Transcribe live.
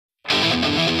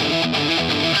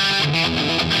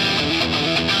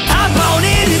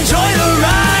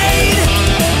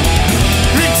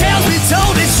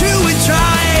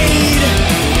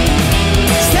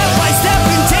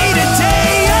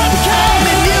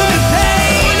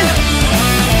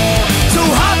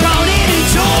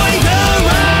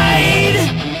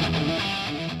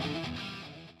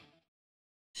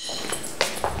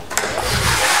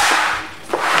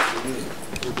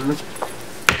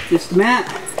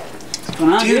Matt, what's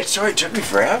going on, dude? Sorry, it took me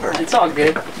forever. It's all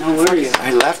good. No worries.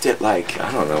 I left it like, I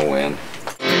don't know when.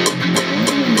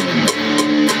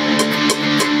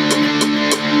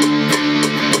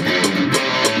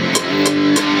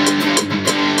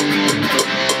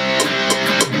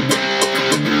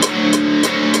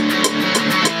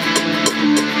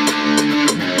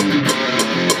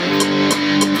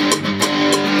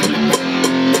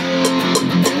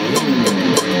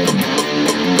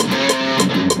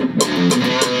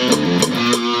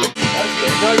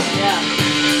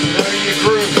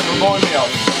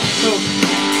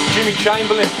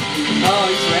 Chamberlain. Oh,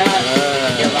 he's rad.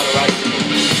 Get a lot of racing.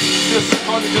 Just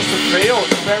kind of just a feel.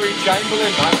 It's very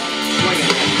Chamberlain, man.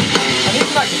 And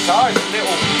even that guitar is a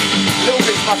little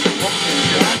bit smashing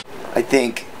pumpkins. I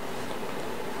think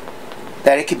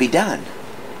that it could be done.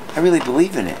 I really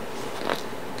believe in it.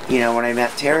 You know, when I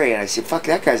met Terry and I said, fuck,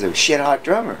 that guy's a shit hot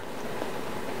drummer.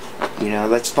 You know,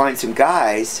 let's find some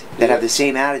guys that have the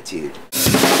same attitude.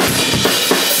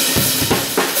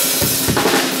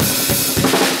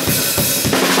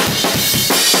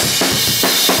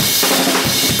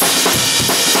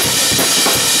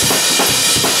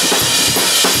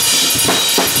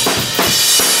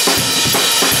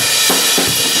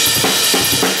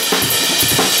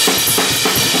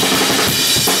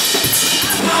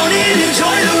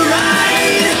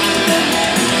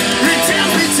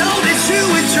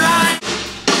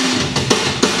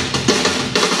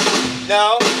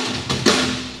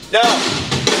 No.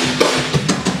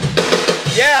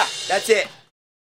 Yeah, that's it.